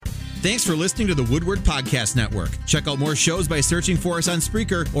Thanks for listening to the Woodward Podcast Network. Check out more shows by searching for us on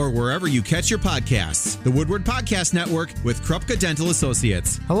Spreaker or wherever you catch your podcasts. The Woodward Podcast Network with Krupka Dental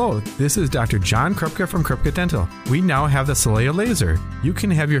Associates. Hello, this is Dr. John Krupka from Krupka Dental. We now have the Solea laser. You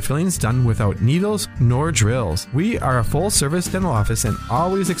can have your fillings done without needles nor drills. We are a full-service dental office and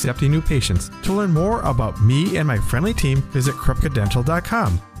always accepting new patients. To learn more about me and my friendly team, visit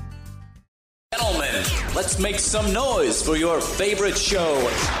krupkadental.com. Gentlemen, let's make some noise for your favorite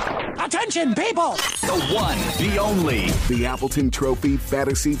show. Attention, people! The one, the only. The Appleton Trophy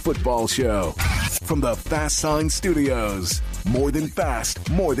Fantasy Football Show. From the Fast Signs Studios. More than fast,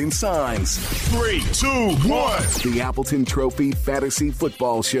 more than signs. 3, 2, 1. The Appleton Trophy Fantasy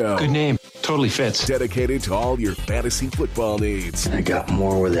Football Show. Good name. Totally fits. Dedicated to all your fantasy football needs. I got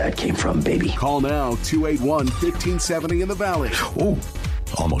more where that came from, baby. Call now, 281-1570 in the Valley. Ooh.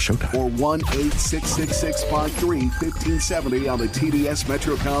 Almost showtime. Or 1-866-653-1570 on the TDS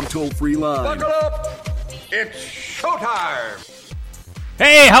Metrocom toll-free line. Buckle up! It's showtime!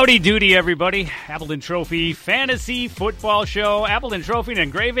 Hey, howdy doody, everybody. Appleton Trophy Fantasy Football Show. Appleton Trophy and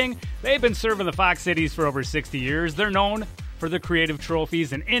Engraving, they've been serving the Fox Cities for over 60 years. They're known for their creative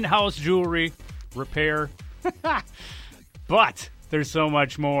trophies and in-house jewelry repair. But there's so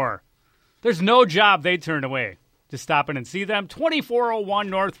much more. There's no job they turn away. Just stop in and see them. 2401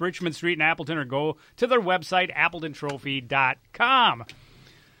 North Richmond Street in Appleton, or go to their website, AppletonTrophy.com.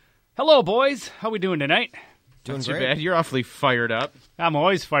 Hello, boys. How we doing tonight? Doing Not too bad. You're awfully fired up. I'm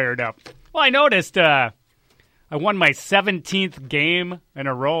always fired up. Well, I noticed I won my 17th game in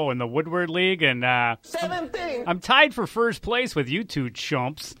a row in the Woodward League, and 17. I'm tied for first place with you two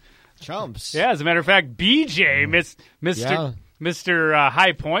chumps. Chumps? Yeah, as a matter of fact, BJ, Mr.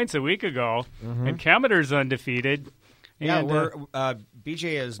 High Points a week ago, and Kemeter's undefeated. Yeah, And, we're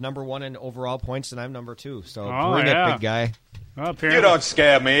BJ is number 1 in overall points, and I'm number 2. So bring it, big guy. Well, You don't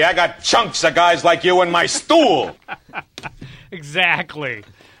scare me. I got chunks of guys like you in my stool. Exactly.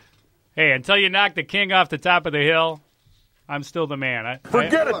 Hey, until you knock the king off the top of the hill, I'm still the man.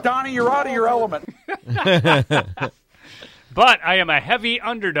 Forget it, Donnie. You're out of your element. But I am a heavy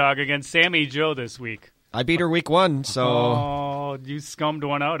underdog against Sammy Joe this week. I beat her week 1, so... Oh, you scummed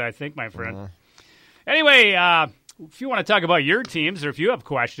one out, I think, my friend. Anyway, if you want to talk about your teams or if you have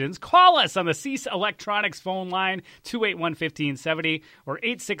questions, call us on the Cease Electronics phone line, 281-1570 or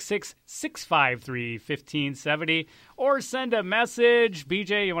 866-653-1570, or send a message.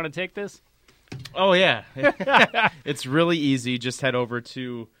 BJ, you want to take this? Oh, yeah. It's really easy. Just head over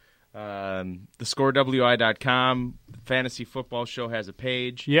to thescorewi.com. Fantasy Football Show has a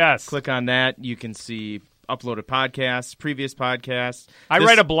page. Yes. Click on that. You can see uploaded podcasts, previous podcasts. I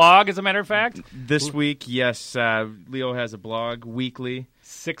write a blog, as a matter of fact. This week, yes, Leo has a blog weekly.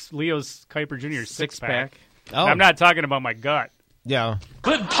 Leo's Kuiper Jr. six-pack. Oh. I'm not talking about my gut. Yeah.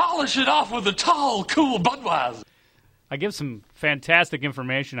 Then polish it off with a tall, cool Budweiser. I give some fantastic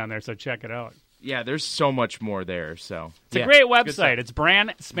information on there, so check it out. Yeah, there's so much more there. So It's a great website. It's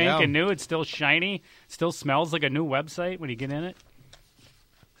brand spanking new. It's still shiny. Still smells like a new website when you get in it.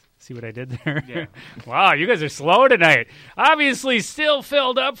 See what I did there? Yeah. Wow, you guys are slow tonight. Obviously still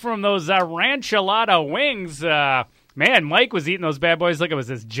filled up from those ranchilada wings. Man, Mike was eating those bad boys like it was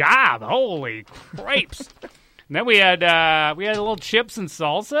his job. Holy crapes. And then we had a little chips and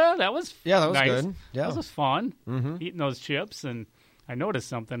salsa. That was nice. Good. Yeah. That was fun, eating those chips. And I noticed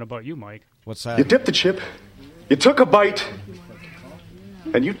something about you, Mike. What's that? You dipped the chip, you took a bite,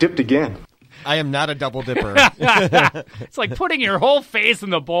 and you dipped again. I am not a double dipper. It's like putting your whole face in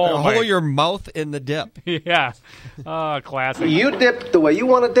the bowl. Hold your mouth in the dip. Yeah. Oh, classic. You dip the way you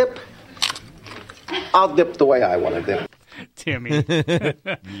want to dip. I'll dip the way I want to dip. Timmy.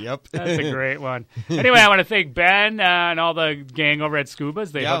 Yep. That's a great one. Anyway, I want to thank Ben and all the gang over at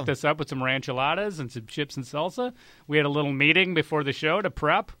Scuba's. They hooked us up with some rancholadas and some chips and salsa. We had a little meeting before the show to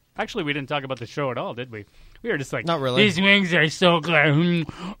prep. Actually, we didn't talk about the show at all, did we? We were just like, not really. These wings are so good.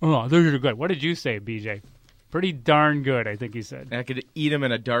 Oh, those are good. What did you say, BJ? Pretty darn good, I think you said. I could eat them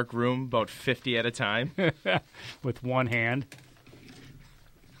in a dark room, about 50 at a time. With one hand.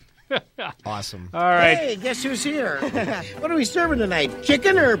 Awesome. All right. Hey, guess who's here? What are we serving tonight?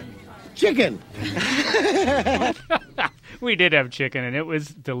 Chicken or chicken? We did have chicken, and it was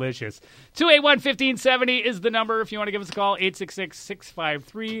delicious. 281-1570 is the number if you want to give us a call.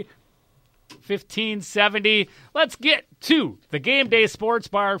 866-653-1570. Let's get to the Game Day Sports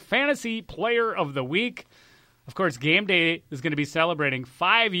Bar Fantasy Player of the Week. Of course, Game Day is going to be celebrating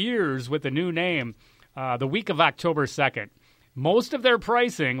 5 years with a new name the week of October 2nd. Most of their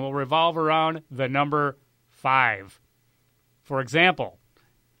pricing will revolve around the number 5. For example,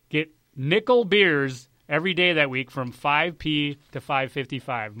 get nickel beers every day that week from 5 p. to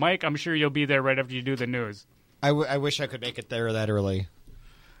 5:55. Mike, I'm sure you'll be there right after you do the news. I wish I could make it there that early.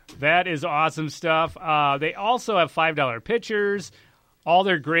 That is awesome stuff. They also have $5 pitchers. All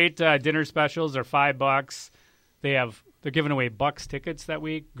their great dinner specials are $5. They're giving away Bucks tickets that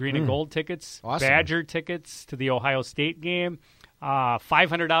week, green and gold tickets, awesome. Badger tickets to the Ohio State game,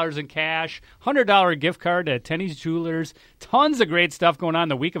 $500 in cash, $100 gift card to Tenney's Jewelers. Tons of great stuff going on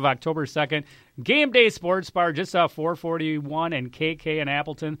the week of October 2nd. Game Day Sports Bar just off 441 and KK in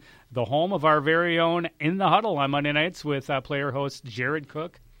Appleton, the home of our very own In the Huddle on Monday nights with player hosts Jared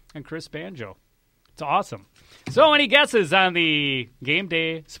Cook and Chris Banjo. It's awesome. So any guesses on the Game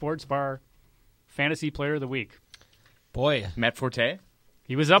Day Sports Bar Fantasy Player of the Week? Boy, Matt Forte.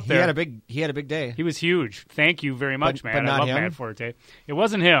 He was up there. He had a big day. He was huge. Thank you very much, Matt. But not I love him? Matt Forte. It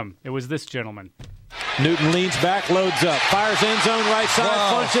wasn't him. It was this gentleman. Newton leans back, loads up, fires end zone right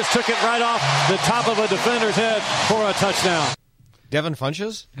side. Funches took it right off the top of a defender's head for a touchdown. Devin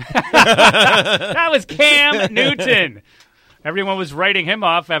Funches? That was Cam Newton. Everyone was writing him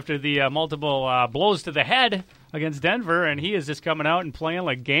off after the multiple blows to the head against Denver, and he is just coming out and playing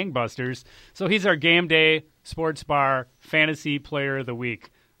like gangbusters. So he's our Game Day Sports Bar Fantasy Player of the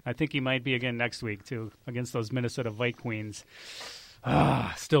Week. I think he might be again next week, too, against those Minnesota Vikings.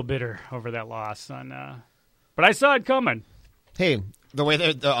 Still bitter over that loss. But I saw it coming. Hey, the way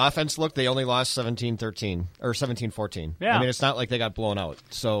the offense looked, they only lost 17-13 or 17-14. Yeah. I mean, it's not like they got blown out.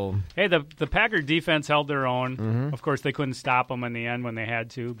 So hey, the Packer defense held their own. Of course, they couldn't stop them in the end when they had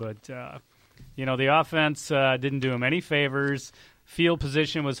to, but the offense didn't do them any favors. Field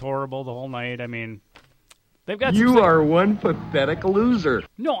position was horrible the whole night. I mean, they've got. You are one pathetic loser.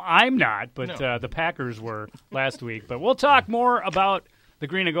 No, I'm not, but the Packers were last week. But we'll talk more about the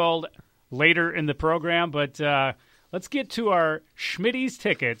green and gold later in the program. But let's get to our Schmitty's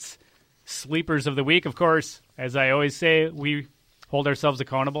Tickets Sleepers of the Week. Of course, as I always say, we hold ourselves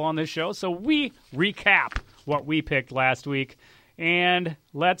accountable on this show. So we recap what we picked last week. And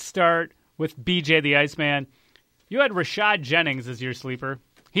let's start with BJ the Iceman. You had Rashad Jennings as your sleeper.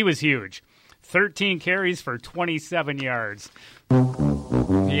 He was huge. 13 carries for 27 yards.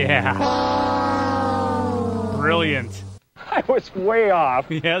 Yeah. Brilliant. I was way off.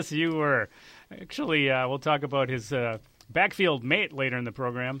 Yes, you were. Actually, we'll talk about his backfield mate later in the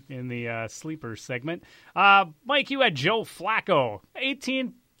program in the sleeper segment. Mike, you had Joe Flacco,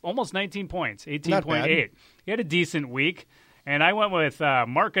 18, almost 19 points, 18.8. He had a decent week. And I went with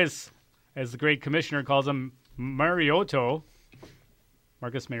Marcus, as the great commissioner calls him, Marcus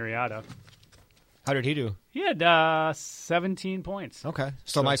Mariota. how did he do? He had 17 points. Okay.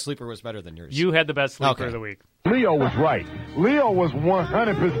 So my sleeper was better than yours. You had the best sleeper of the week. Leo was right. Leo was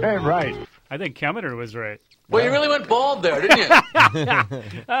 100% right. I think Kemeter was right. Well, you really went bald there, didn't you?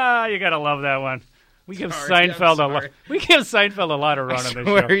 You gotta love that one. We give Seinfeld a lot of run on this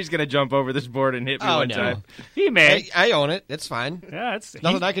show. He's gonna jump over this board and hit me one time. He may. I own it. It's fine. Yeah,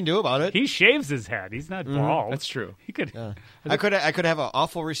 nothing I can do about it. He shaves his head. He's not bald. That's true. He could. Yeah. I could have an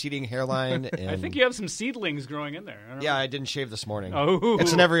awful receding hairline. And I think you have some seedlings growing in there. I didn't shave this morning. Oh,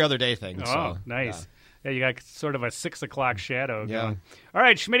 it's an every other day thing. Oh, so, nice. Yeah, you got sort of a 6 o'clock shadow Yeah. going. All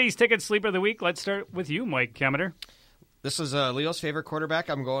right, Schmitty's Ticket Sleeper of the Week. Let's start with you, Mike Kemeter. This is Leo's favorite quarterback.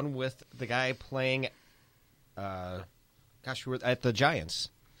 I'm going with the guy playing, at the Giants.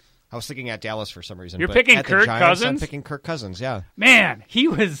 I was thinking at Dallas for some reason. You're but picking at the Kirk Giants, Cousins? I'm picking Kirk Cousins, yeah. Man, he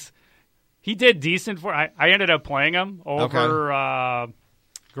did decent for. I ended up playing him over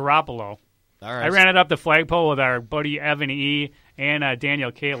Garoppolo. All right. I ran it up the flagpole with our buddy Evan E. and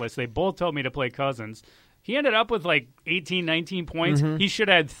Daniel Kalis. They both told me to play Cousins. He ended up with like 18, 19 points. He should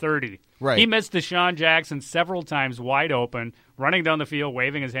have had 30. Right. He missed Deshaun Jackson several times wide open, running down the field,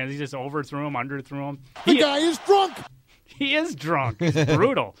 waving his hands. He just overthrew him, underthrew him. The guy is drunk. He is drunk. He's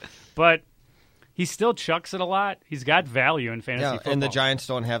brutal. But he still chucks it a lot. He's got value in fantasy football. And the Giants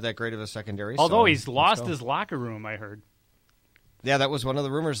don't have that great of a secondary. Although he's lost his locker room, I heard. Yeah, that was one of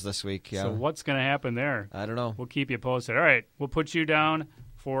the rumors this week. Yeah. So what's going to happen there? I don't know. We'll keep you posted. All right, we'll put you down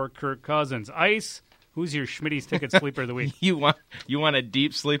for Kirk Cousins. Ice, who's your Schmitty's Ticket Sleeper of the Week? You want a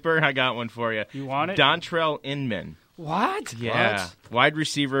deep sleeper? I got one for you. You want it? Dontrell Inman. What? Yeah. What? Wide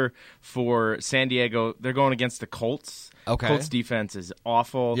receiver for San Diego. They're going against the Colts. Okay. Colts defense is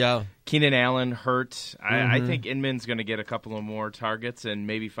awful. Yeah. Keenan Allen hurt. I think Inman's going to get a couple of more targets and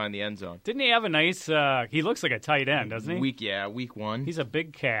maybe find the end zone. Didn't he have a nice he looks like a tight end, doesn't he? Week one. He's a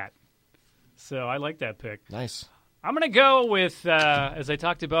big cat. So I like that pick. Nice. I'm going to go with, as I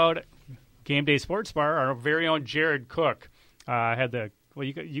talked about, Game Day Sports Bar, our very own Jared Cook. Had the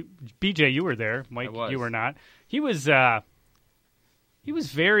BJ, you were there. Mike, you were not. He was He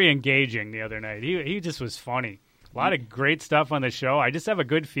was very engaging the other night. He just was funny. A lot of great stuff on the show. I just have a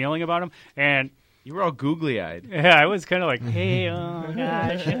good feeling about him. And you were all googly-eyed. Yeah, I was kind of like, hey, oh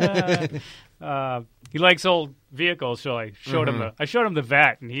gosh. He likes old vehicles, so I showed him the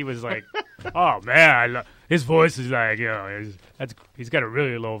vet, and he was like, "Oh man, his voice is like, he's got a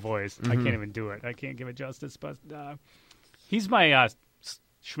really low voice. I can't even do it. I can't give it justice." But he's my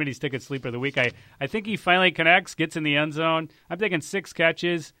Schmitty's ticket sleeper of the week. I think he finally connects, gets in the end zone. I'm thinking 6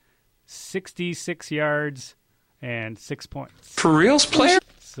 catches, 66 yards, and 6 points. For reals, player?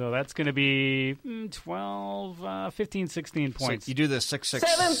 So that's going to be 12, 15, 16 points. So you do the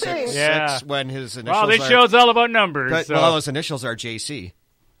 666 when his initials Well, this show's all about numbers. But, so. Well, his initials are JC.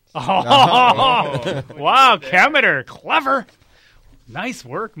 Oh, wow, Kemeter. Clever. Nice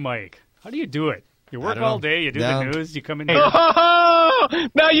work, Mike. How do you do it? You work all day, you do the news, you come in here. Oh,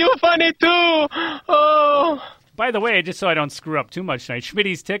 now you're funny too. Oh. By the way, just so I don't screw up too much tonight,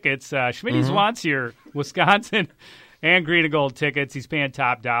 Schmitty's tickets. Schmitty's wants your Wisconsin and Green and Gold tickets. He's paying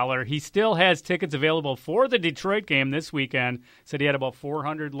top dollar. He still has tickets available for the Detroit game this weekend. Said he had about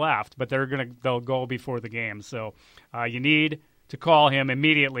 400 left, but they'll go before the game. So you need to call him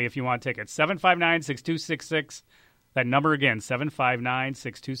immediately if you want tickets. 759-6266. That number again,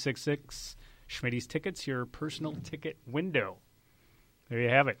 759-6266. Schmitty's tickets, your personal ticket window. There you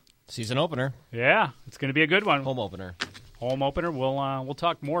have it. Season opener. Yeah, it's going to be a good one. Home opener. We'll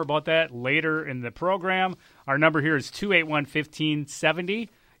talk more about that later in the program. Our number here is 281-1570,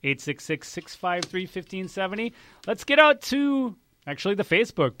 866-653-1570. Let's get out to, actually, the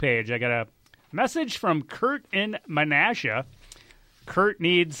Facebook page. I got a message from Kurt in Menasha. Kurt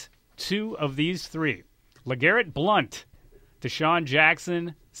needs 2 of these 3. LeGarrette Blount, Deshaun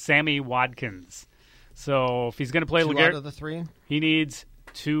Jackson, Sammy Watkins. So if he's going to play LeGarrette, out of the 3? He needs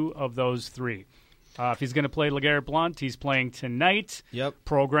 2 of those 3. If he's going to play LeGarrette Blount, he's playing tonight. Yep.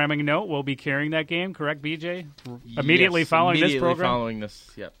 Programming note, we'll be carrying that game, correct, BJ? Immediately following this program? Following this,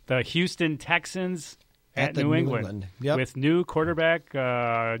 yep. The Houston Texans at the New England. Yep. With new quarterback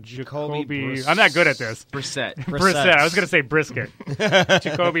Jacoby. I'm not good at this. Brissett. I was going to say Brisket.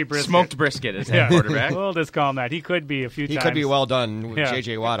 Jacoby Brisket. Smoked Brisket is the quarterback. We'll just call him that. He could be a few times. He could be well done with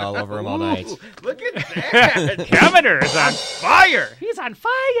J.J. Watt all over him all night. Look at that. Kemeter is on fire. He's on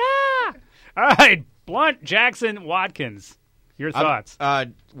fire. All right. Blount, Jackson, Watkins. Your thoughts?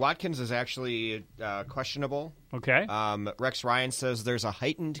 Watkins is actually questionable. Okay. Rex Ryan says there's a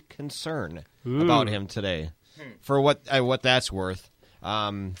heightened concern about him today. For what that's worth.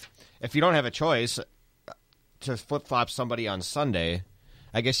 If you don't have a choice to flip-flop somebody on Sunday,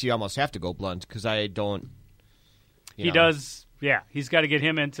 I guess you almost have to go Blount because I don't. He does. Yeah, he's got to get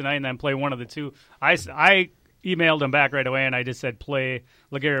him in tonight and then play one of the 2. I emailed him back right away, and I just said play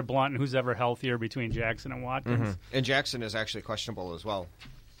LeGarrette Blount and who's ever healthier between Jackson and Watkins. And Jackson is actually questionable as well.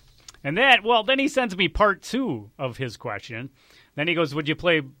 And then he sends me part 2 of his question. Then he goes, would you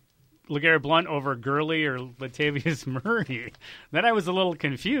play LeGarrette Blount over Gurley or Latavius Murray? Then I was a little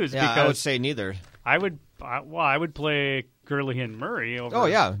confused. Yeah, because I would say neither. I would play Gurley and Murray over. Oh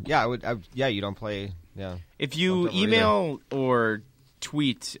yeah, I would. You don't play. Yeah. If you email or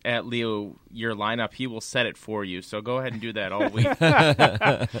tweet at Leo your lineup, he will set it for you. So go ahead and do that all week.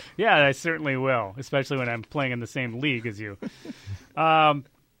 Yeah, I certainly will, especially when I'm playing in the same league as you.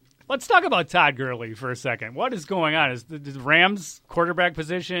 Let's talk about Todd Gurley for a second. What is going on? Is the Rams quarterback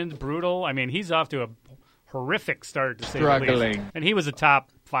position brutal? I mean, he's off to a horrific start to say the least. And he was a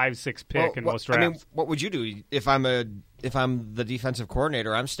top 5-6 pick in most drafts. I mean, what would you do if I'm the defensive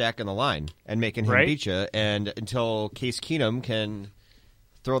coordinator? I'm stacking the line and making him beat you, and until Case Keenum can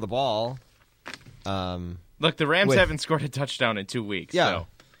throw the ball. Look, the Rams haven't scored a touchdown in 2 weeks. Yeah, so.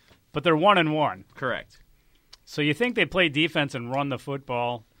 But they're 1-1. Correct. So you think they play defense and run the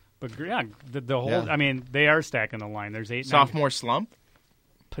football? But yeah, the whole. Yeah. I mean, they are stacking the line. There's 8. Sophomore slump,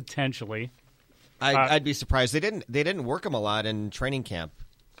 potentially. I'd be surprised. They didn't work him a lot in training camp.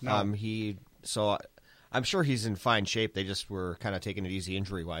 No. So I'm sure he's in fine shape. They just were kind of taking it easy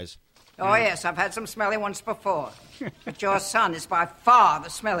injury wise. Oh yes, I've had some smelly ones before, but your son is by far the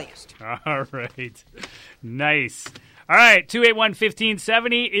smelliest. All right, nice. All right,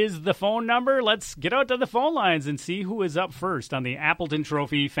 281-1570 is the phone number. Let's get out to the phone lines and see who is up first on the Appleton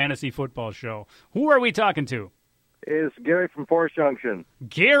Trophy Fantasy Football Show. Who are we talking to? It's Gary from Forest Junction.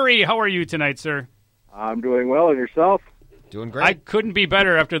 Gary, how are you tonight, sir? I'm doing well, and yourself? Doing great. I couldn't be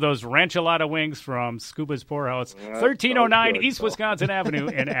better after those ranchilada wings from Scuba's Poorhouse, 1309 East Wisconsin Avenue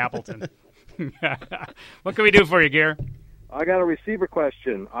in Appleton. What can we do for you, Gary? I got a receiver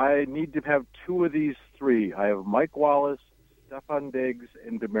question. I need to have 2 of these 3. I have Mike Wallace, Stephon Diggs,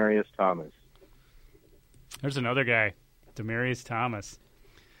 and Demaryius Thomas. There's another guy. Demaryius Thomas.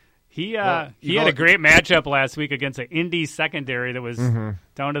 He had a great matchup last week against an Indy secondary that was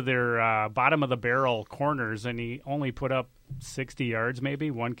down to their bottom of the barrel corners, and he only put up 60 yards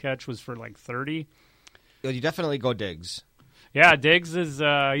maybe. One catch was for like 30. You definitely go Diggs. Yeah, Diggs is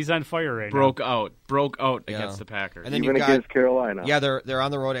he's on fire right Broke now. out against the Packers. And then Even against Carolina. Yeah, they're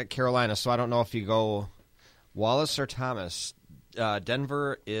on the road at Carolina, so I don't know if you go Wallace or Thomas.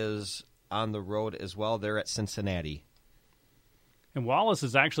 Denver is on the road as well. They're at Cincinnati. And Wallace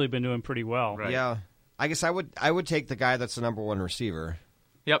has actually been doing pretty well. Right. Yeah. I guess I would take the guy that's the number one receiver.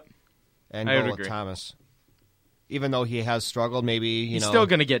 Yep. And I go would with agree. Thomas. Even though he has struggled, maybe he's still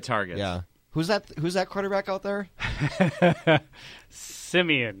going to get targets. Yeah. Who's that quarterback out there?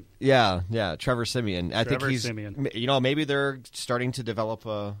 Simeon. Yeah, Trevor Simeon. I think he's Simeon. Maybe they're starting to develop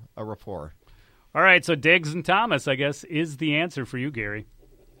a rapport. All right, so Diggs and Thomas, I guess, is the answer for you, Gary.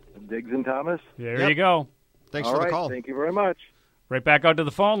 Diggs and Thomas? There you go. Thanks All for the right, call. Thank you very much. Right back out to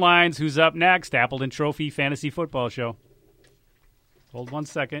the phone lines. Who's up next? Appleton Trophy Fantasy Football Show. Hold 1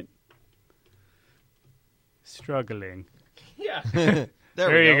 second. Struggling. Yeah.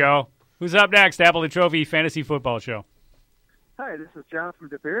 there you go. Who's up next? Appleton Trophy Fantasy Football Show. Hi, this is John from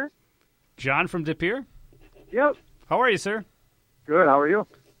De Pere. John from De Pere? Yep. How are you, sir? Good. How are you?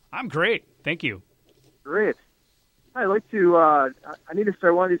 I'm great. Thank you. Great. I'd like to. I need to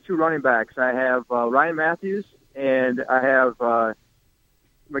start one of these two running backs. I have Ryan Matthews and I have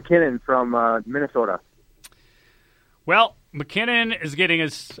McKinnon from Minnesota. Well, McKinnon is getting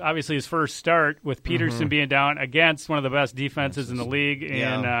his first start with Peterson being down against one of the best defenses in the league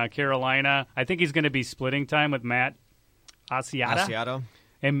in Carolina. I think he's going to be splitting time with Matt Asiata.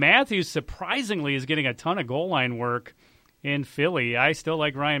 And Matthews, surprisingly, is getting a ton of goal line work in Philly. I still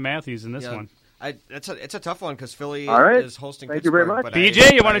like Ryan Matthews in this one. It's a tough one because Philly right. is hosting Thank you Pittsburgh. very much. But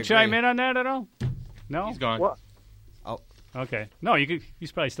BJ, you want to agree. chime in on that at all? No? He's gone. What? Oh. Okay. No,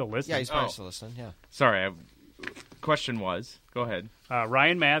 he's probably still listening. Yeah, he's probably still listening, yeah. Sorry, question was, go ahead.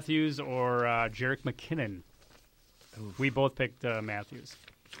 Ryan Matthews or Jerick McKinnon? Oof. We both picked Matthews.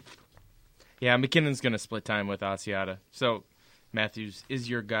 Yeah, McKinnon's going to split time with Asiata. So Matthews is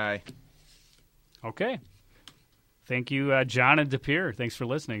your guy. Okay. Thank you, John and De Pere. Thanks for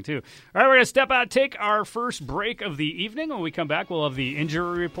listening, too. All right, we're going to step out, take our first break of the evening. When we come back, we'll have the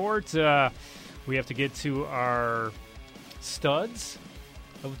injury report. We have to get to our studs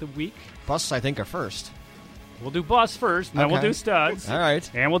of the week. Busts, I think, are first. We'll do bus first, and then we'll do studs. All right.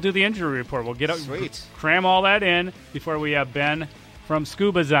 And we'll do the injury report. We'll get Sweet. Cram all that in before we have Ben from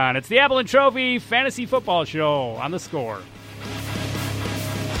Scuba's on. It's the Appleton Trophy Fantasy Football Show on The Score.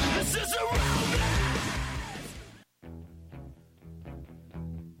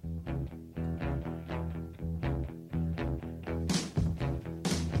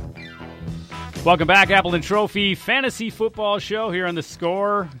 Welcome back, Appleton Trophy Fantasy Football Show here on The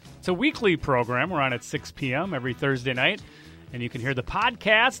Score. It's a weekly program. We're on at 6 p.m. every Thursday night. And you can hear the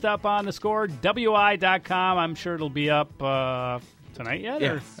podcast up on The Score, WI.com. I'm sure it'll be up tonight yet?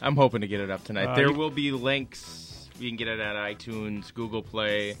 Yeah, or? I'm hoping to get it up tonight. There will be links. You can get it at iTunes, Google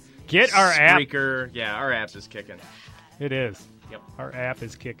Play. Get our Spreaker. app. Yeah, our app is kicking. It is. Yep. Our app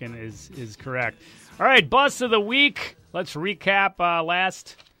is kicking is correct. All right, Bust of the Week. Let's recap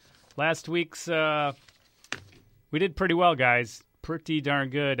last week's. We did pretty well, guys. Pretty darn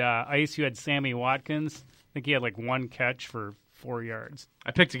good. Ice, you had Sammy Watkins. I think he had like one catch for 4 yards.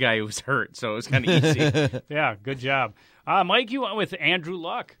 I picked a guy who was hurt, so it was kind of easy. Yeah, good job. Mike, you went with Andrew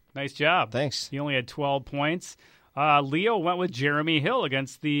Luck. Nice job. Thanks. He only had 12 points. Leo went with Jeremy Hill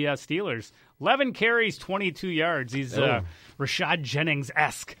against the Steelers. 11 carries, 22 yards. He's Rashad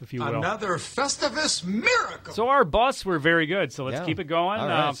Jennings-esque, if you will. Another Festivus miracle. So our busts were very good, so let's keep it going. All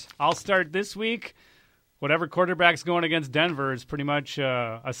right. I'll start this week. Whatever quarterback's going against Denver is pretty much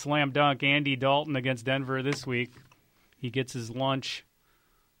a slam dunk. Andy Dalton against Denver this week. He gets his lunch.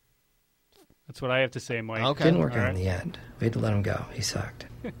 That's what I have to say, Mike. Okay. Didn't work out in the end. We had to let him go. He sucked.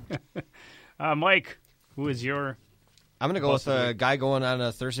 Mike, who is your... I'm going to go with a guy going on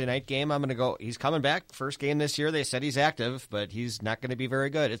a Thursday night game. I'm going to go. He's coming back. First game this year. They said he's active, but he's not going to be very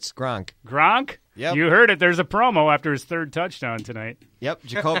good. It's Gronk. Gronk? Yep. You heard it. There's a promo after his third touchdown tonight. Yep.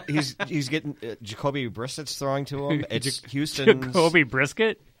 He's getting Jacoby Brissett's throwing to him. It's Houston's. Jacoby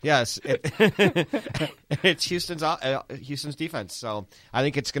Brisket? Yes. It's Houston's defense. So I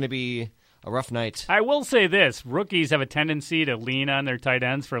think it's going to be a rough night. I will say this. Rookies have a tendency to lean on their tight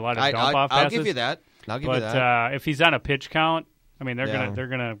ends for a lot of dump-off passes. I'll give you that. But if he's on a pitch count, I mean, they're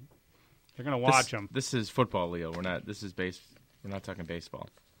gonna watch him. This is football, Leo. We're not. This is We're not talking baseball.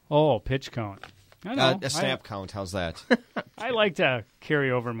 Oh, pitch count. I know. A snap count. How's that? I like to carry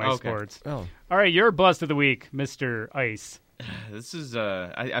over my Okay. sports. Oh. All right, your bust of the week, Mr. Ice. This is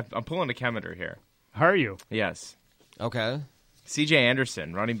I'm pulling a Kemeter here. How are you? Yes. Okay. C.J.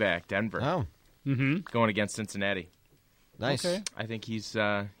 Anderson, running back, Denver. Oh. Mm-hmm. Going against Cincinnati. Nice. Okay. I think he's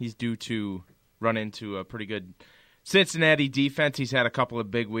due to run into a pretty good Cincinnati defense. He's had a couple of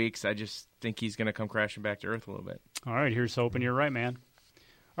big weeks. I just think he's going to come crashing back to earth a little bit. All right, here's hoping you're right, man.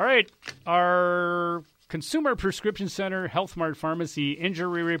 All right, our Consumer Prescription Center Health Mart Pharmacy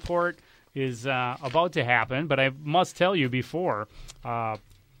injury report is about to happen, but I must tell you before,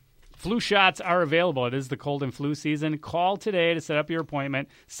 flu shots are available. It is the cold and flu season. Call today to set up your appointment,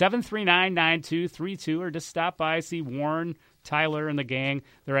 739-9232, or just stop by, see Warren, Tyler, and the gang.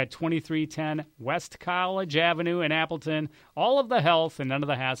 They're at 2310 West College Avenue in Appleton. All of the health and none of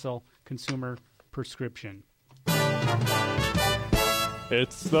the hassle. Consumer Prescription.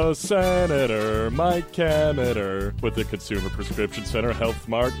 It's the Senator, Mike Kemeter, with the Consumer Prescription Center Health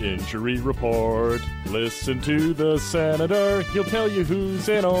Mart Injury Report. Listen to the Senator. He'll tell you who's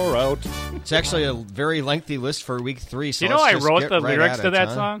in or out. It's actually a very lengthy list for week 3. So you know let's I just wrote get the right lyrics at to it, that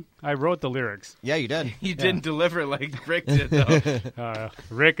huh? song? I wrote the lyrics. Yeah, you did. You didn't deliver like Rick did, though.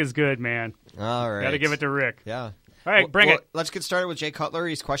 Rick is good, man. All right. Got to give it to Rick. Yeah. All right, bring it. Let's get started with Jay Cutler.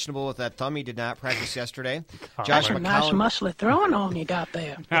 He's questionable with that thumb. He did not practice yesterday. Oh, Josh That's a nice muscly throwing arm you got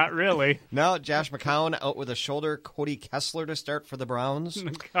there. Not really. No, Josh McCown out with a shoulder. Cody Kessler to start for the Browns.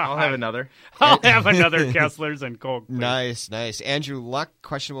 I'll have another. I'll have another Kesslers and Coke. Nice. Andrew Luck,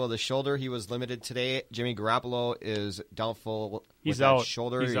 questionable with the shoulder. He was limited today. Jimmy Garoppolo is doubtful He's with that out.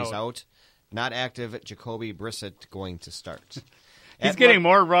 shoulder. He's He's out. out. Not active. Jacoby Brissett going to start. He's getting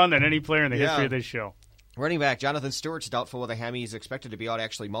more run than any player in the history of this show. Running back Jonathan Stewart's doubtful with a hammy. He's expected to be out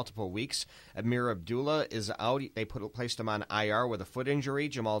actually multiple weeks. Amir Abdullah is out. They placed him on IR with a foot injury.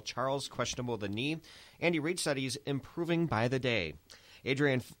 Jamal Charles questionable with the knee. Andy Reid said he's improving by the day.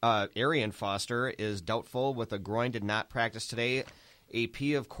 Arian Foster is doubtful with a groin. Did not practice today.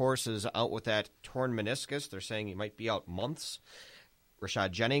 AP, of course, is out with that torn meniscus. They're saying he might be out months.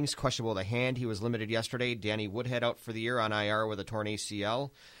 Rashad Jennings questionable with a hand. He was limited yesterday. Danny Woodhead out for the year on IR with a torn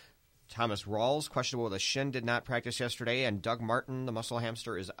ACL. Thomas Rawls, questionable with a shin, did not practice yesterday. And Doug Martin, the muscle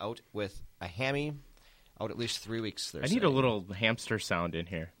hamster, is out with a hammy, out at least 3 weeks. I need a little hamster sound in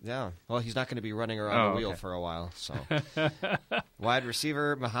here. Yeah. Well, he's not going to be running around the wheel okay. for a while. So, wide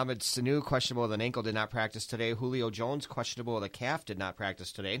receiver Mohamed Sanu, questionable with an ankle, did not practice today. Julio Jones, questionable with a calf, did not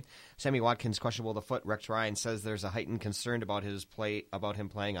practice today. Sammy Watkins, questionable with a foot. Rex Ryan says there's a heightened concern about him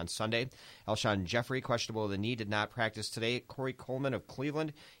playing on Sunday. Alshon Jeffrey, questionable with a knee, did not practice today. Corey Coleman of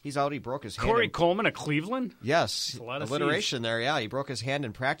Cleveland, he's out. He broke his hand. Corey Coleman of Cleveland? Yes. A lot of alliteration there, yeah. He broke his hand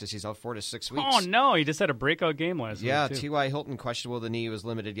in practice. He's out 4 to 6 weeks. Oh, no. He just had a breakout game last week, too. T.Y. Hilton, questionable with the knee, was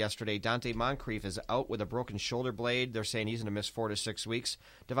limited yesterday. Dante Moncrief is out with a broken shoulder blade. They're saying he's going to miss 4 to 6 weeks.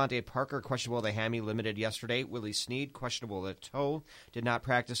 Devontae Parker, questionable with a hammy, limited yesterday. Willie Snead, questionable with a toe, did not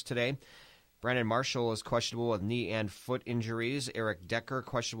practice today. Brandon Marshall is questionable with knee and foot injuries. Eric Decker,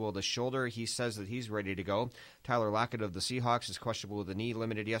 questionable with the shoulder. He says that he's ready to go. Tyler Lockett of the Seahawks is questionable with the knee,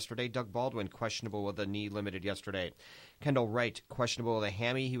 limited yesterday. Doug Baldwin, questionable with the knee, limited yesterday. Kendall Wright, questionable with a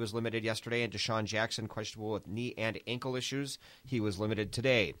hammy. He was limited yesterday. And Deshaun Jackson, questionable with knee and ankle issues. He was limited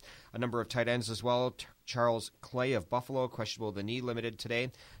today. A number of tight ends as well. Charles Clay of Buffalo, questionable with the knee, limited today.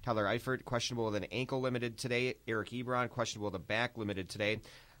 Tyler Eifert, questionable with an ankle, limited today. Eric Ebron, questionable with a back, limited today.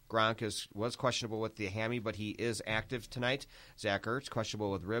 Gronk was questionable with the hammy, but he is active tonight. Zach Ertz, questionable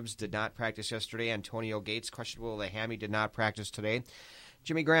with ribs, did not practice yesterday. Antonio Gates, questionable with a hammy, did not practice today.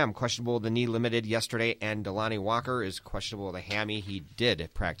 Jimmy Graham, questionable with the knee, limited yesterday. And Delanie Walker is questionable with a hammy. He did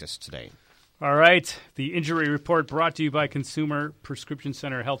practice today. All right. The injury report brought to you by Consumer Prescription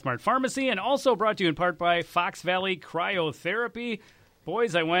Center Health Mart Pharmacy, and also brought to you in part by Fox Valley Cryotherapy.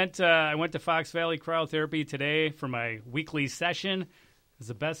 Boys, I went to Fox Valley Cryotherapy today for my weekly session. It was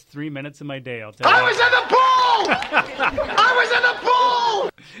the best 3 minutes of my day, I'll tell you. I was in the pool! I was in the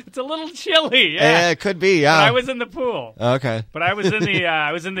pool! It's a little chilly, yeah. It could be, yeah. But I was in the pool. Okay. But I was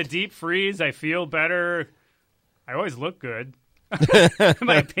in the deep freeze. I feel better. I always look good.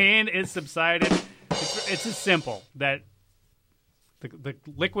 My pain is subsided. It's as simple that the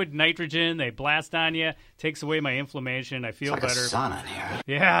liquid nitrogen, they blast on you, takes away my inflammation. I feel It's like better. a sauna in here.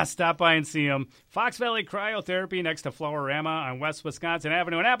 Yeah, stop by and see them. Fox Valley Cryotherapy next to Flowerama on West Wisconsin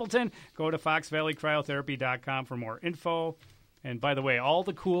Avenue in Appleton. Go to foxvalleycryotherapy.com for more info. And by the way, all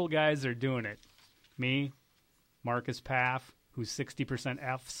the cool guys are doing it. Me, Marcus Paff, who's 60%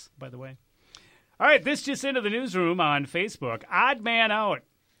 Fs, by the way. All right, this just into the newsroom on Facebook. Odd man out.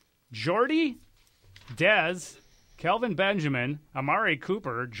 Jordy, Dez, Kelvin Benjamin, Amari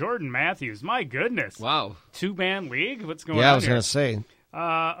Cooper, Jordan Matthews. My goodness. Wow. 2-man league? What's going on Yeah, I was here? going to say.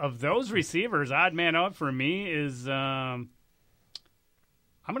 Of those receivers, odd man out for me is I'm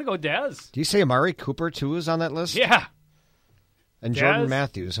going to go Dez. Do you say Amari Cooper, too, is on that list? Yeah. And Dez, Jordan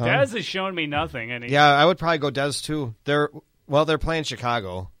Matthews, huh? Dez has shown me nothing. And Yeah, I would probably go Dez, too. They're playing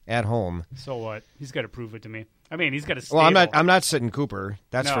Chicago at home. So what? He's got to prove it to me. I mean, he's got to stay. Well, I'm not sitting Cooper.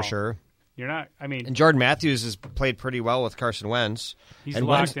 That's No. for sure. You're not. I mean, And Jordan Matthews has played pretty well with Carson Wentz. He's and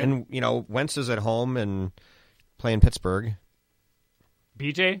locked in. And Wentz is at home and playing Pittsburgh.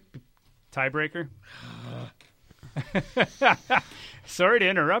 BJ, tiebreaker. Sorry to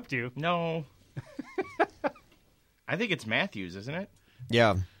interrupt you. No. I think it's Matthews, isn't it?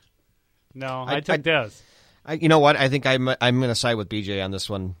 Yeah. No, I took Dez. You know what? I think I'm going to side with BJ on this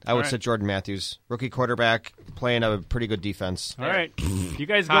one. I would right. sit Jordan Matthews, rookie quarterback, playing a pretty good defense. All right. You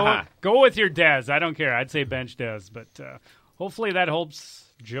guys go with your Dez. I don't care. I'd say bench Dez, but hopefully that helps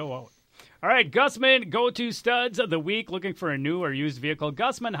Joe out. All right, Gusman, go-to studs of the week, looking for a new or used vehicle.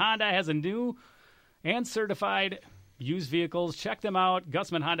 Gusman Honda has a new and certified used vehicles. Check them out,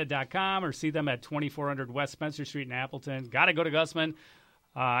 GusmanHonda.com, or see them at 2400 West Spencer Street in Appleton. Got to go to Gusman.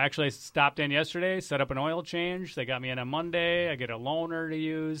 Actually, I stopped in yesterday, set up an oil change. They got me in on Monday. I get a loaner to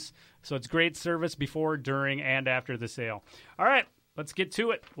use. So it's great service before, during, and after the sale. All right, let's get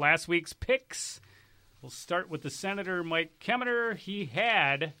to it. Last week's picks. We'll start with the Senator Mike Kemeter. He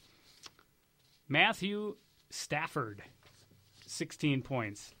had Matthew Stafford, 16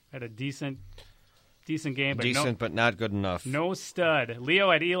 points. Had a decent game. But but not good enough. No stud.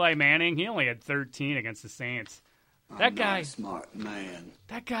 Leo had Eli Manning. He only had 13 against the Saints. That guy, smart man.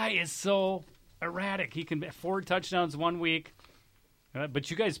 That guy is so erratic. He can 4 touchdowns one week,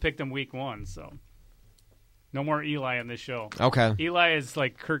 but you guys picked him week 1, so no more Eli on this show. Okay. Eli is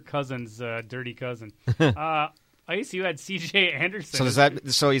like Kirk Cousins' dirty cousin. Ice, you had C.J.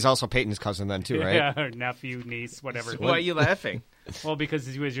 Anderson. So he's also Peyton's cousin then too, right? Yeah, nephew, niece, whatever. Why are you laughing? Well, because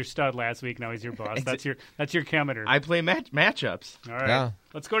he was your stud last week. Now he's your boss. That's your Kemeter. I play matchups. All right. Yeah.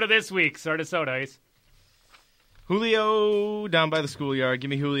 Let's go to this week. Start us out, Ice. Julio down by the schoolyard. Give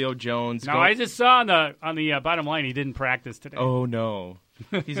me Julio Jones. No, I just saw on the bottom line he didn't practice today. Oh no,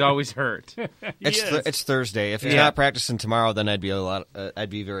 he's always hurt. It's Thursday. If he's not practicing tomorrow, then I'd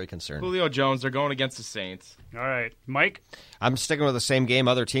be very concerned. Julio Jones. They're going against the Saints. All right, Mike. I'm sticking with the same game,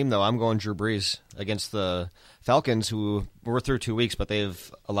 other team though. I'm going Drew Brees against the Falcons, who were through 2 weeks, but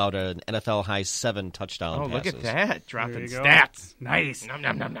they've allowed an NFL high 7 touchdown passes. Look at that, dropping stats. Nice. Nom,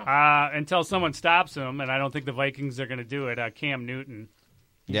 nom, nom, nom. Until someone stops him, and I don't think the Vikings are going to do it. Cam Newton.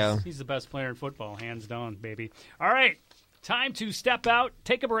 He's the best player in football, hands down, baby. All right, time to step out,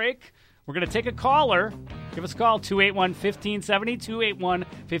 take a break. We're going to take a caller. Give us a call, 281-1570,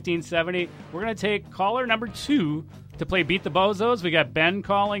 281-1570. We're going to take caller number 2 to play Beat the Bozos. We got Ben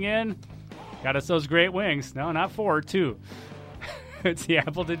calling in. Got us those great wings. No, not 4, 2. It's the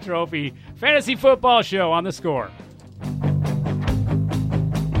Appleton Trophy Fantasy Football Show on The Score.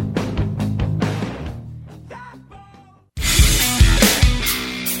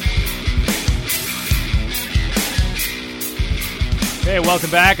 Hey,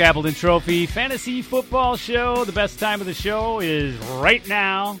 welcome back. Appleton Trophy Fantasy Football Show. The best time of the show is right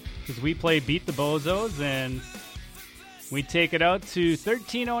now because we play Beat the Bozos, and we take it out to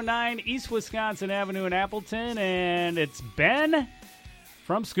 1309 East Wisconsin Avenue in Appleton, and it's Ben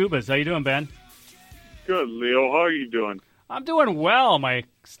from Scubas. How you doing, Ben? Good, Leo. How are you doing? I'm doing well. My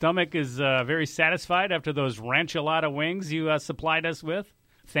stomach is very satisfied after those rancholata wings you supplied us with.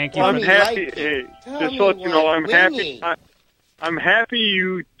 Thank you. Well, I'm happy. Hey, just to let you know, I'm happy. I'm happy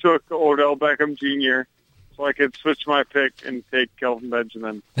you took Odell Beckham Jr. so I could switch my pick and take Kelvin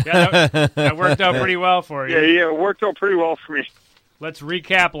Benjamin. Yeah, that worked out pretty well for you. Yeah, it worked out pretty well for me. Let's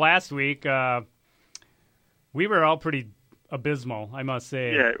recap last week. We were all pretty abysmal, I must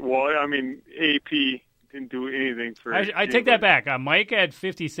say. Yeah, well, I mean, AP didn't do anything for I take that back. Mike had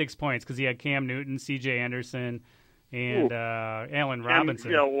 56 points because he had Cam Newton, C.J. Anderson, and Allen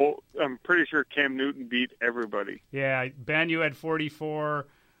Robinson. Yeah, well, I'm pretty sure Cam Newton beat everybody. Yeah, Ben, you had 44.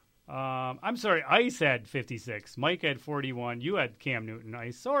 I'm sorry, Ice had 56. Mike had 41. You had Cam Newton.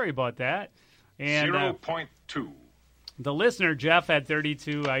 Ice. Sorry about that. And 0.2. The listener, Jeff, had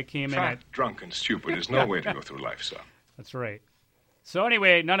 32. I came in at... drunk and stupid is no way to go through life, son. That's right. So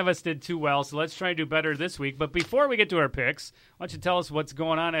anyway, none of us did too well, so let's try and do better this week. But before we get to our picks, why don't you tell us what's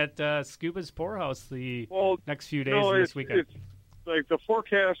going on at Scuba's Poorhouse the next few days this weekend? It's like the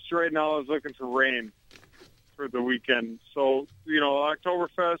forecast right now is looking for rain for the weekend. So,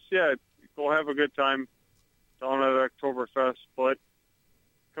 Oktoberfest, yeah, go have a good time down at Oktoberfest. But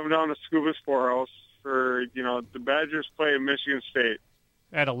come down to Scuba's Poorhouse. for, the Badgers play Michigan State.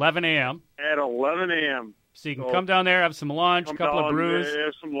 At 11 a.m. At 11 a.m. So you can come down there, have some lunch, a couple of brews.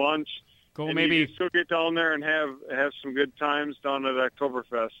 Have some lunch. Go and maybe you can still get down there and have some good times down at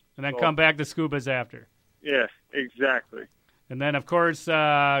Oktoberfest. And then come back to Scubas after. Yeah, exactly. And then, of course,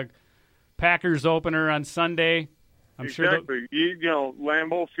 Packers opener on Sunday. I'm sure. Exactly.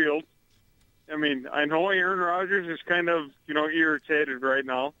 Lambeau Field. I mean, I know Aaron Rodgers is kind of, irritated right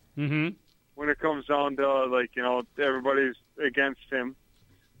now. Mm-hmm. When it comes down to, everybody's against him.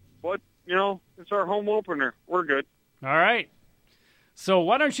 But, it's our home opener. We're good. All right. So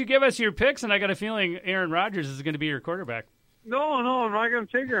why don't you give us your picks? And I got a feeling Aaron Rodgers is going to be your quarterback. No, I'm not going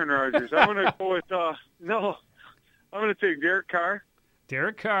to take Aaron Rodgers. I'm going to go with, I'm going to take Derek Carr.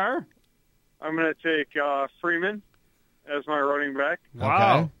 Derek Carr. I'm going to take Freeman as my running back.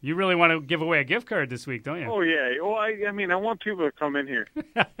 Wow. Okay. You really want to give away a gift card this week, don't you? Oh, yeah. Well, I want people to come in here.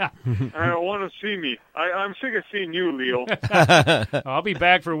 I want to see me. I'm sick of seeing you, Leo. I'll be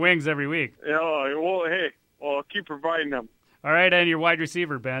back for wings every week. Yeah, well, hey, I'll keep providing them. All right, and your wide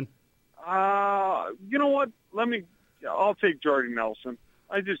receiver, Ben. You know what? I'll take Jordy Nelson.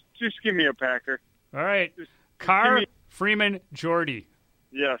 Just give me a Packer. All right. Carr, Freeman, Jordy.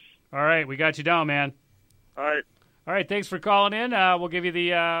 Yes. All right, we got you down, man. All right. All right, thanks for calling in. We'll give you the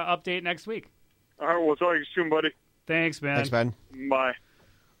update next week. All right, we'll talk to you soon, buddy. Thanks, Ben. Thanks, Ben. Bye.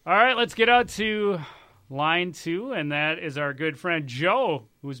 All right, let's get out to line 2, and that is our good friend Joe,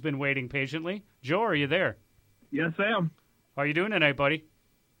 who's been waiting patiently. Joe, are you there? Yes, I am. How are you doing tonight, buddy?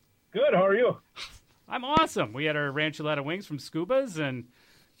 Good. How are you? I'm awesome. We had our Ranchuleta wings from Scubas, and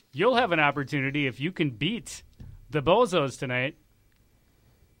you'll have an opportunity if you can beat the Bozos tonight.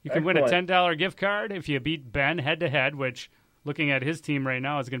 You can win a $10 gift card if you beat Ben head-to-head, which, looking at his team right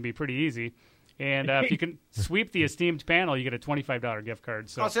now, is going to be pretty easy. And if you can sweep the esteemed panel, you get a $25 gift card.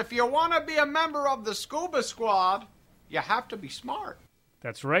 So because if you want to be a member of the Scuba Squad, you have to be smart.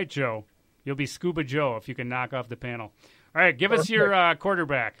 That's right, Joe. You'll be Scuba Joe if you can knock off the panel. All right, give us your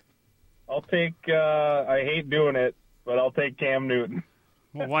quarterback. I'll take, I hate doing it, but I'll take Cam Newton.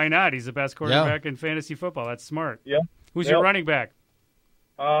 Well, why not? He's the best quarterback in fantasy football. That's smart. Yep. Who's your running back?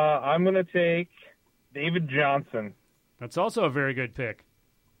 I'm going to take David Johnson. That's also a very good pick.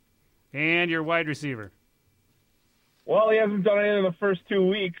 And your wide receiver? Well, he hasn't done it in the first 2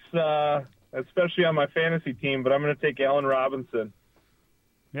 weeks, especially on my fantasy team, but I'm going to take Allen Robinson.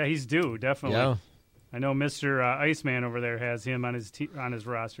 Yeah, he's due, definitely. Yeah. I know Mr. Iceman over there has him on his on his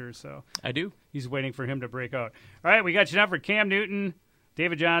roster, so I do. He's waiting for him to break out. All right, we got you down for Cam Newton,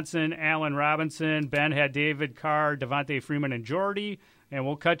 David Johnson, Allen Robinson. Ben had David Carr, Devontae Freeman, and Jordy, and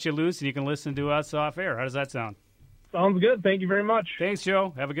we'll cut you loose, and you can listen to us off air. How does that sound? Sounds good. Thank you very much. Thanks,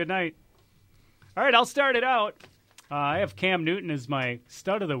 Joe. Have a good night. All right, I'll start it out. I have Cam Newton as my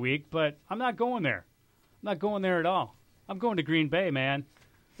stud of the week, but I'm not going there. I'm not going there at all. I'm going to Green Bay, man.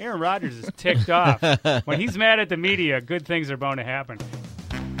 Aaron Rodgers is ticked off. When he's mad at the media, good things are bound to happen.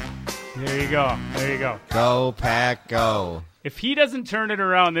 There you go. There you go. Go, Pack, go. If he doesn't turn it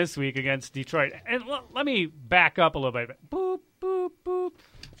around this week against Detroit, and let me back up a little bit. Boop, boop, boop.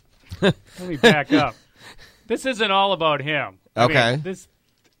 Let me back up. This isn't all about him. Okay. I mean,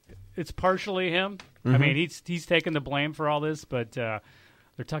 it's partially him. Mm-hmm. I mean, he's taking the blame for all this, but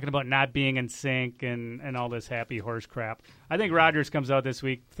they're talking about not being in sync and all this happy horse crap. I think Rodgers comes out this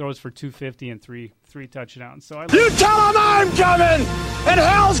week, throws for 250 and three touchdowns. So you tell him I'm coming, and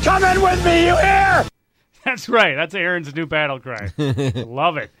hell's coming with me. You hear? That's right. That's Aaron's new battle cry.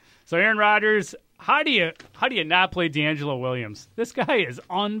 Love it. So Aaron Rodgers, how do you not play D'Angelo Williams? This guy is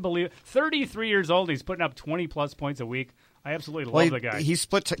unbelievable. 33 years old. He's putting up 20-plus points a week. I absolutely love the guy. He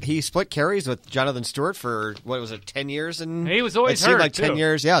split carries with Jonathan Stewart for, 10 years? And he was always it seemed hurt, like 10 too.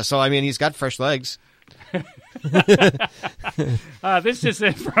 years. Yeah, so, I mean, he's got fresh legs. This just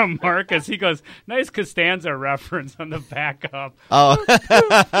in from Marcus. He goes, nice Costanza reference on the backup. Oh.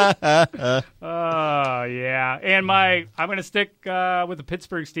 Oh, yeah. And I'm going to stick with the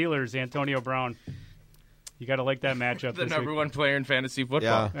Pittsburgh Steelers, Antonio Brown. You got to like that matchup The this number week. one player in fantasy football.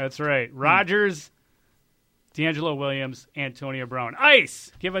 Yeah. That's right. Rodgers, D'Angelo Williams, Antonio Brown.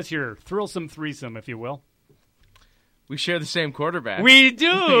 Ice, give us your thrillsome threesome, if you will. We share the same quarterback. We do?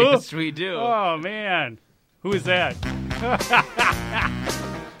 Yes, we do. Oh, man. Who is that?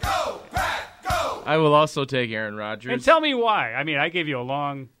 I will also take Aaron Rodgers. And tell me why. I mean, I gave you a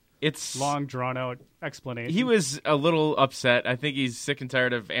long, drawn-out explanation. He was a little upset. I think he's sick and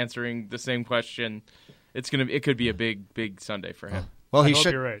tired of answering the same question. It could be a big Sunday for him. Well, I hope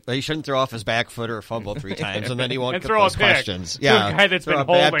you're right. He shouldn't throw off his back foot or fumble 3 times, and then he won't and get throw those a pick questions. to a guy that's been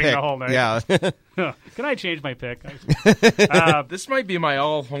holding the whole night. Yeah. Can I change my pick? This might be my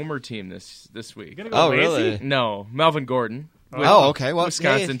all-homer team this week. Go lazy? Really? No, Melvin Gordon. Okay. Well,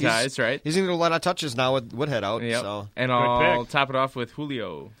 Wisconsin ties, right? He's going to get a lot of touches now with Woodhead out. Yep. So. And I'll top it off with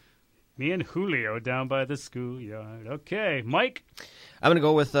Julio. Me and Julio down by the schoolyard. Okay, Mike? I'm going to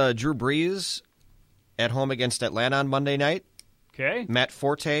go with Drew Brees at home against Atlanta on Monday night. Okay. Matt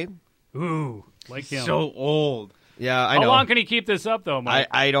Forte. Ooh, like him. So old. Yeah, I know. How long can he keep this up, though, Mike?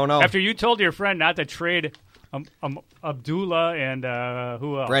 I don't know. After you told your friend not to trade Abdullah and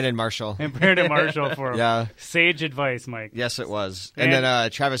who else? Brandon Marshall. And Brandon Marshall for yeah. Sage advice, Mike. Yes, it was. And then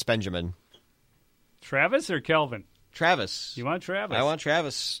Travis Benjamin. Travis or Kelvin? Travis. You want Travis? I want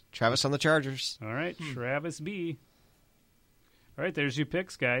Travis. Travis on the Chargers. All right, Travis B. All right, there's your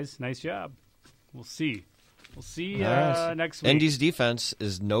picks, guys. Nice job. We'll see. We'll see next week. Indy's defense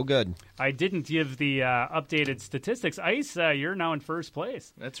is no good. I didn't give the updated statistics. Ice, you're now in first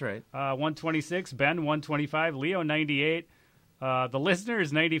place. That's right. 126, Ben 125, Leo 98, the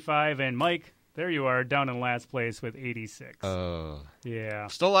listeners 95, and Mike, there you are, down in last place with 86. Yeah.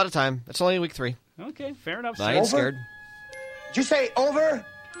 Still a lot of time. It's only week 3. Okay, fair enough. I ain't scared. Did you say over?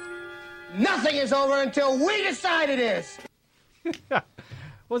 Nothing is over until we decide it is.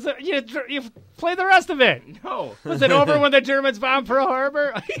 Was it? You play the rest of it. No. Was it over when the Germans bombed Pearl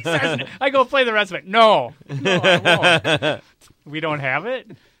Harbor? He says, I go play the rest of it. No, I won't. We don't have it?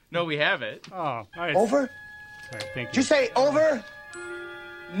 No, we have it. Oh, all right. Over? All right, thank you. Did you say over?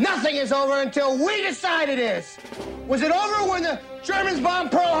 Nothing is over until we decide it is. Was it over when the Germans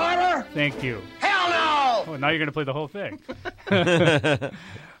bombed Pearl Harbor? Thank you. Hell no! Oh, now you're going to play the whole thing.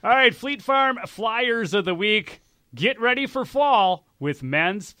 All right, Fleet Farm Flyers of the Week. Get ready for fall with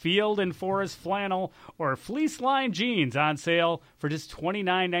men's field and forest flannel or fleece line jeans on sale for just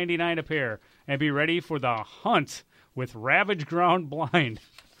 $29.99 a pair. And be ready for the hunt with Ravage Ground Blind.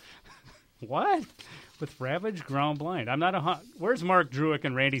 What? With Ravage Ground Blind. I'm not a hunt. Where's Mark Druick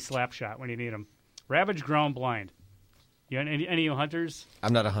and Randy Slapshot when you need them? Ravage Ground Blind. You any of you hunters?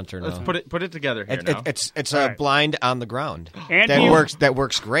 I'm not a hunter. No. Let's put it together here now. It's a blind on the ground. And that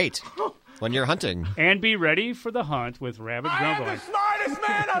works great. When you're hunting. And be ready for the hunt with Ravage Ground Blind. Smartest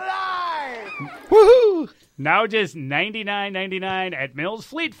man alive! Woohoo! Now just $99.99 at Mills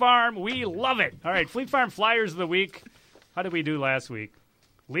Fleet Farm. We love it. All right, Fleet Farm Flyers of the Week. How did we do last week?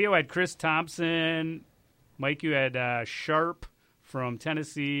 Leo had Chris Thompson. Mike, you had Sharp from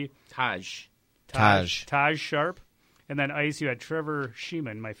Tennessee. Taj Sharp. And then Ice, you had Trevor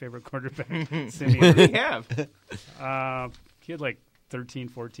Sheeman, my favorite quarterback. What do you have? He had like 13,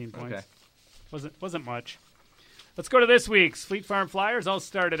 14 points. Okay. Wasn't much. Let's go to this week's Fleet Farm Flyers. I'll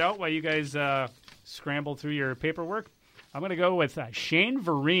start it out while you guys scramble through your paperwork. I'm going to go with Shane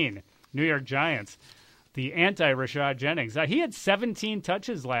Vereen, New York Giants, the anti-Rashad Jennings. He had 17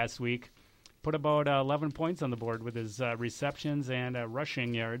 touches last week, put about 11 points on the board with his receptions and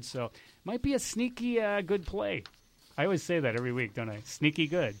rushing yards. So might be a sneaky good play. I always say that every week, don't I? Sneaky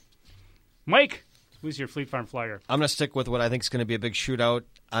good. Mike, who's your Fleet Farm Flyer? I'm going to stick with what I think is going to be a big shootout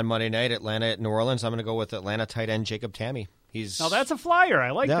on Monday night, Atlanta at New Orleans. I'm going to go with Atlanta tight end Jacob Tamme. Now that's a flyer.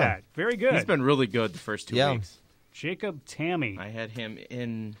 I like that. Very good. He's been really good the first 2 weeks. Jacob Tamme. I had him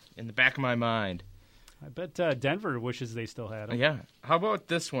in the back of my mind. I bet Denver wishes they still had him. Yeah. How about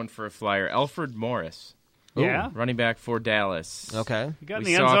this one for a flyer? Alfred Morris. Yeah? Running back for Dallas. Okay. He got in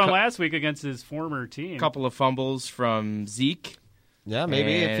the end zone last week against his former team. A couple of fumbles from Zeke. Yeah,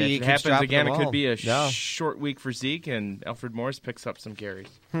 maybe if he happens again, it could be a Yeah. short week for Zeke, and Alfred Morris picks up some carries.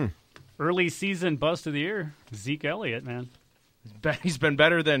 Early season bust of the year, Zeke Elliott, man. He's been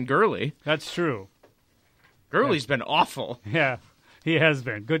better than Gurley. That's true. Gurley's been awful. Yeah, he has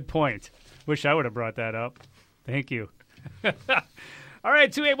been. Good point. Wish I would have brought that up. Thank you. All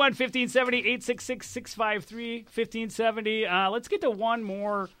right, 281-1570, 866-653-1570. Let's get to one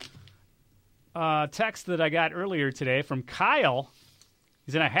more text that I got earlier today from Kyle.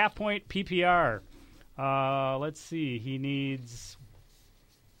 He's in a half-point PPR. Let's see. He needs,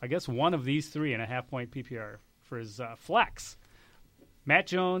 I guess, one of these three in a half-point PPR for his flex. Matt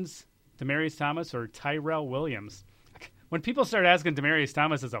Jones, Demaryius Thomas, or Tyrell Williams. When people start asking Demaryius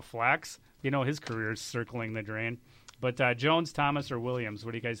Thomas as a flex, you know his career is circling the drain. But Jones, Thomas, or Williams,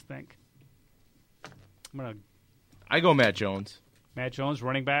 what do you guys think? I go Matt Jones. Matt Jones,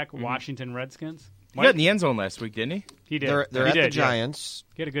 running back, Washington Redskins. He got in the end zone last week, didn't he? He did. They're at the Giants.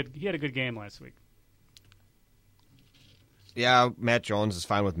 Yeah. He had a good game last week. Yeah, Matt Jones is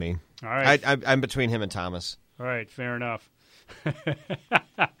fine with me. All right. I'm between him and Thomas. All right, fair enough.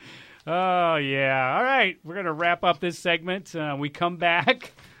 Oh, yeah. All right. We're going to wrap up this segment. We come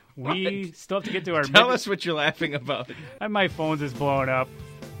back. We still have to get to our... Tell us what you're laughing about. My phone's just blowing up.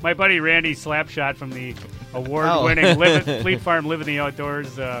 My buddy Randy Slapshot from the award-winning Fleet Farm Live in the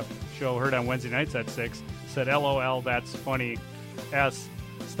Outdoors show heard on Wednesday nights at 6 said, LOL, that's funny. S,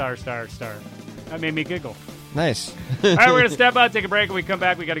 star. That made me giggle. Nice. All right, we're going to step out, take a break. When we come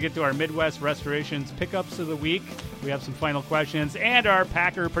back, we got to get to our Midwest Restorations pickups of the week. We have some final questions and our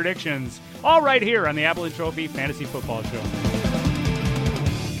Packer predictions. All right here on the Appleton Trophy Fantasy Football Show.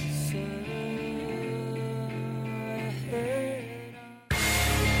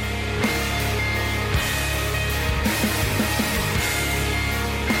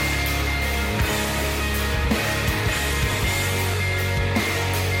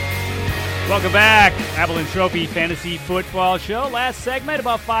 Welcome back. Appleton Trophy Fantasy Football Show. Last segment,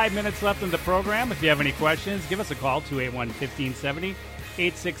 about 5 minutes left in the program. If you have any questions, give us a call, 281-1570,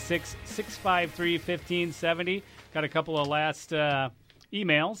 866-653-1570. Got a couple of last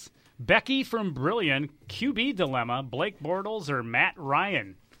emails. Becky from Brilliant, QB dilemma, Blake Bortles or Matt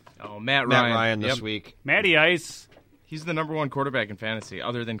Ryan? Oh, Matt Ryan this week. Matty Ice. He's the number one quarterback in fantasy,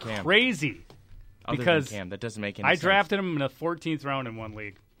 other than Cam. Crazy. Because than Cam. That doesn't make any sense. I drafted him in the 14th round in one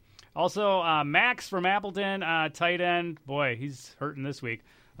league. Also, Max from Appleton, tight end. Boy, he's hurting this week.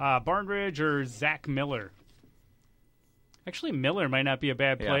 Barnridge or Zach Miller? Actually, Miller might not be a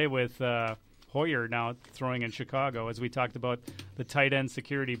bad play with Hoyer now throwing in Chicago, as we talked about the tight end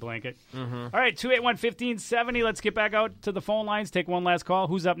security blanket. Mm-hmm. All right, 281-1570. Let's get back out to the phone lines. Take one last call.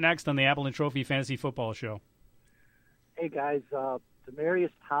 Who's up next on the Appleton Trophy Fantasy Football Show? Hey, guys.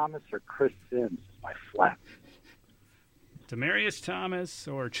 Demarius Thomas or Chris Sims is my flex. Demarius Thomas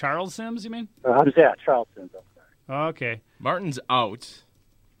or Charles Sims, you mean? Charles Sims. I'm sorry. Okay. Martin's out,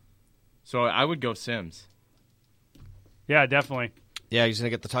 so I would go Sims. Yeah, definitely. Yeah, he's going to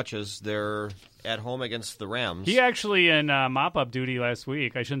get the touches. They're at home against the Rams. He actually in mop-up duty last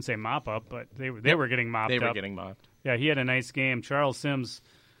week. I shouldn't say mop-up, but they were getting mopped up. They were getting mopped. Yeah, he had a nice game. Charles Sims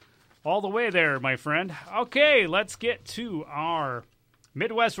all the way there, my friend. Okay, let's get to our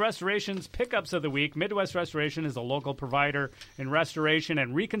Midwest Restorations pickups of the week. Midwest Restoration is a local provider in restoration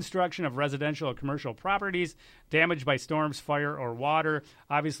and reconstruction of residential or commercial properties damaged by storms, fire, or water.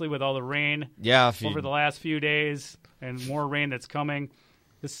 Obviously, with all the rain over the last few days and more rain that's coming,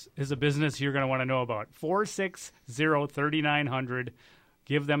 this is a business you're going to want to know about. 460-3900.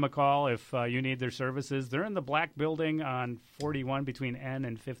 Give them a call if you need their services. They're in the black building on 41 between N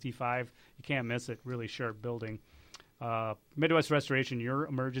and 55. You can't miss it. Really sharp building. Midwest Restoration, your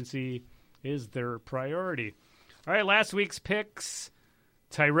emergency is their priority. All right, last week's picks.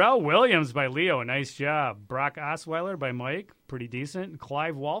 Tyrell Williams by Leo, nice job. Brock Osweiler by Mike, pretty decent. And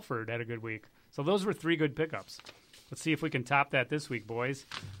Clive Walford had a good week. So those were 3 good pickups. Let's see if we can top that this week, boys.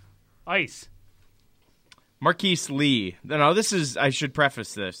 Ice. Marquise Lee. Now, this is, I should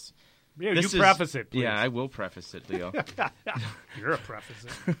preface this. Yeah, you preface it, please. Yeah, I will preface it, Leo. You're a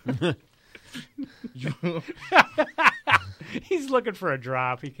prefacer. He's looking for a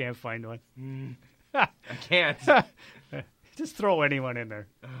drop. He can't find one. I can't. Just throw anyone in there,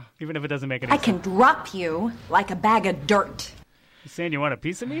 even if it doesn't make any sense. I can drop you like a bag of dirt. You saying you want a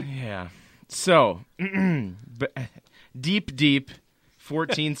piece of me? Yeah. So, deep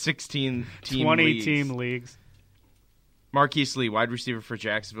 14, 16 team 20 leagues. team leagues. Marquise Lee, wide receiver for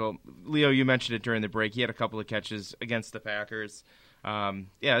Jacksonville. Leo, you mentioned it during the break. He had a couple of catches against the Packers.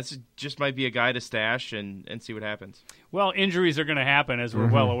 This just might be a guy to stash and see what happens. Well, injuries are going to happen, as we're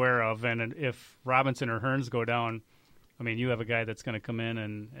well aware of. And if Robinson or Hearns go down, I mean, you have a guy that's going to come in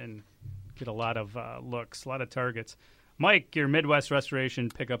and get a lot of looks, a lot of targets. Mike, your Midwest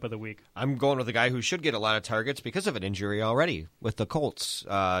Restoration pickup of the week. I'm going with a guy who should get a lot of targets because of an injury already with the Colts.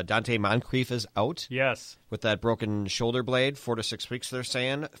 Dante Moncrief is out. Yes. With that broken shoulder blade, 4 to 6 weeks, they're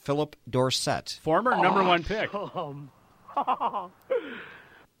saying. Philip Dorsett. Former number 1 pick.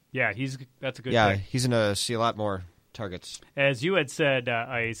 Yeah, that's a good pick. Yeah, he's going to see a lot more targets. As you had said,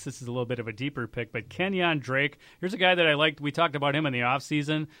 Ice, this is a little bit of a deeper pick, but Kenyon Drake, here's a guy that I liked. We talked about him in the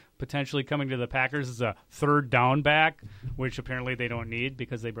offseason, potentially coming to the Packers as a third down back, which apparently they don't need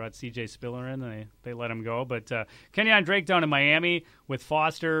because they brought C.J. Spiller in and they let him go. But Kenyon Drake down in Miami with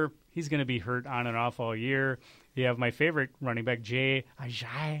Foster, he's going to be hurt on and off all year. You have my favorite running back, Jay.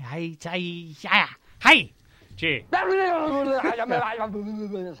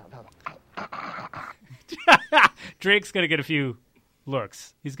 Drake's gonna get a few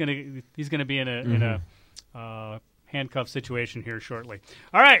looks. He's gonna be in a handcuff situation here shortly.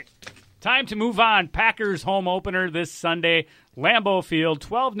 All right, time to move on. Packers home opener this Sunday, Lambeau Field,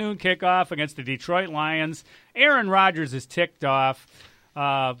 12 noon kickoff against the Detroit Lions. Aaron Rodgers is ticked off.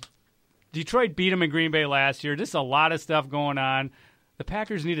 Detroit beat them in Green Bay last year. Just a lot of stuff going on. The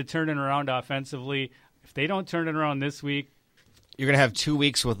Packers need to turn it around offensively. If they don't turn it around this week, you're going to have 2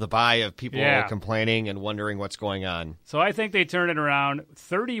 weeks with the bye of people complaining and wondering what's going on. So I think they turn it around.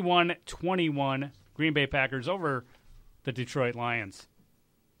 31-21 Green Bay Packers over the Detroit Lions.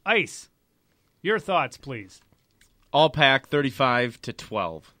 Ice, your thoughts, please. All Pack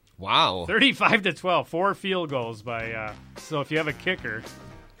 35-12. Wow. 35-12. 4 field goals by. So if you have a kicker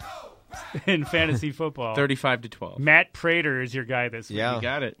in fantasy football, 35-12. Matt Prater is your guy this week. Yeah, you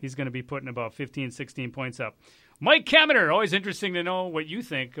got it. He's going to be putting about 15, 16 points up. Mike Kemeter, always interesting to know what you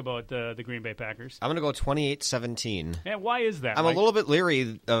think about the Green Bay Packers. I'm going to go 28-17. And why is that, I'm Mike? a little bit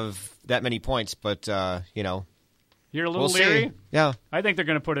leery of that many points, but, You're a little leery? See. Yeah. I think they're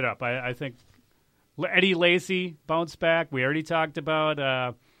going to put it up. I think Eddie Lacy bounced back. We already talked about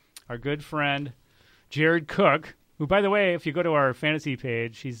our good friend Jared Cook, who, by the way, if you go to our fantasy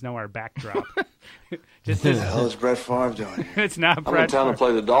page, he's now our backdrop. What the hell is Brett Favre doing? It's not I'm Brett in town Favre. to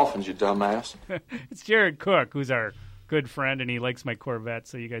play the Dolphins, you dumbass. It's Jared Cook, who's our good friend, and he likes my Corvette,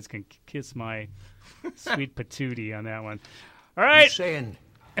 so you guys can kiss my sweet patootie on that one. All right. You're saying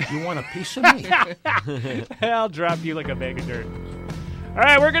you want a piece of me? I'll drop you like a bag of dirt. All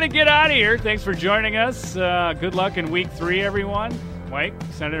right, we're going to get out of here. Thanks for joining us. Good luck in week 3, everyone. Mike,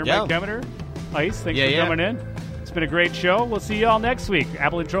 Senator Mike Kemeter, Ice, thanks for coming in. It's been a great show. We'll see you all next week.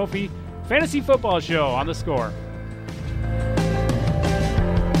 Appleton Trophy Fantasy Football Show on The Score.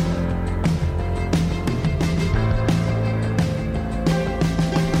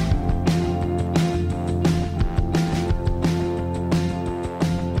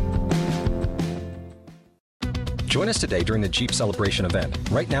 Join us today during the Jeep Celebration event.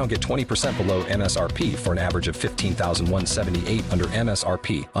 Right now, get 20% below MSRP for an average of $15,178 under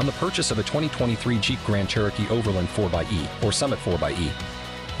MSRP on the purchase of a 2023 Jeep Grand Cherokee Overland 4xE or Summit 4xE.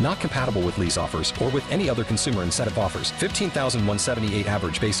 Not compatible with lease offers or with any other consumer incentive offers. $15,178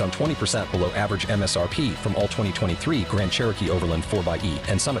 average based on 20% below average MSRP from all 2023 Grand Cherokee Overland 4xE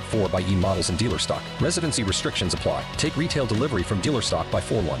and Summit 4xE models in dealer stock. Residency restrictions apply. Take retail delivery from dealer stock by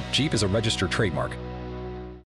 4/1. Jeep is a registered trademark.